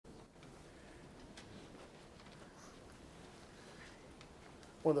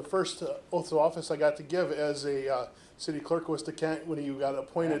one of the first oaths of office I got to give as a city clerk was to Kent when he got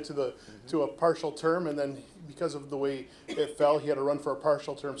appointed to a partial term, and then because of the way it fell, he had to run for a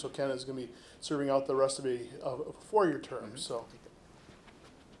partial term. So Kent is going to be serving out the rest of a 4-year term. So.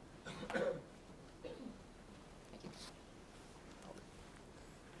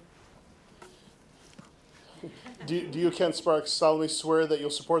 Do you, Kent Sparks, solemnly swear that you'll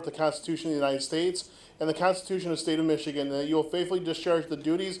support the Constitution of the United States and the Constitution of the State of Michigan, and that you will faithfully discharge the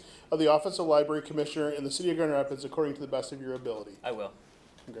duties of the Office of Library Commissioner in the City of Grand Rapids according to the best of your ability? I will.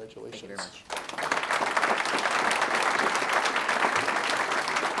 Congratulations. Thank you very much.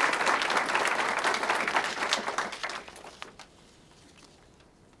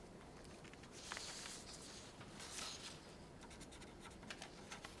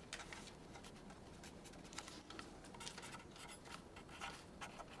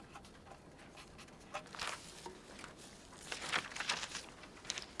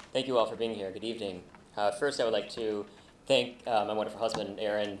 Thank you all for being here. Good evening. First, I would like to thank my wonderful husband,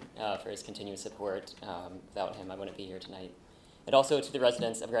 Aaron, for his continued support. Without him, I wouldn't be here tonight. And also to the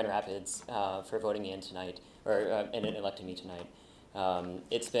residents of Grand Rapids for voting me in tonight, and electing me tonight.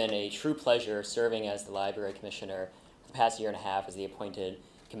 It's been a true pleasure serving as the library commissioner for the past year and a half as the appointed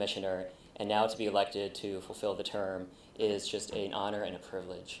commissioner, and now to be elected to fulfill the term is just an honor and a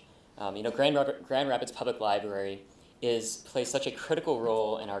privilege. Grand Rapids Public Library plays such a critical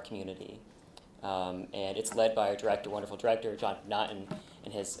role in our community. And it's led by our wonderful director, John Naughton,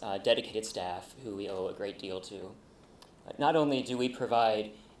 and his dedicated staff, who we owe a great deal to. Not only do we provide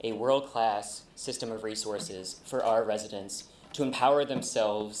a world-class system of resources for our residents to empower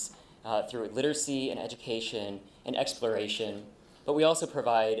themselves through literacy and education and exploration, but we also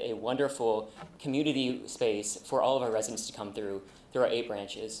provide a wonderful community space for all of our residents to come through our 8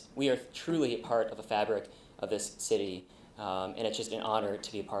 branches. We are truly a part of the fabric of this city, and it's just an honor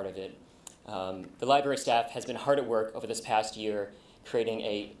to be a part of it. The library staff has been hard at work over this past year creating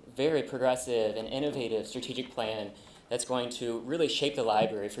a very progressive and innovative strategic plan that's going to really shape the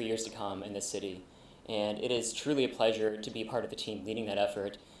library for years to come in this city. And it is truly a pleasure to be part of the team leading that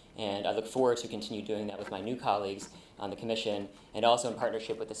effort, and I look forward to continue doing that with my new colleagues on the commission, and also in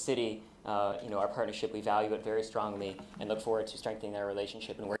partnership with the city. Our partnership, we value it very strongly and look forward to strengthening our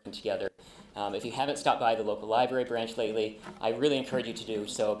relationship and working together. If you haven't stopped by the local library branch lately, I really encourage you to do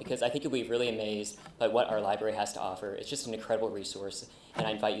so, because I think you'll be really amazed by what our library has to offer. It's just an incredible resource, and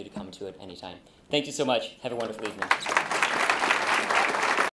I invite you to come to it anytime. Thank you so much. Have a wonderful evening.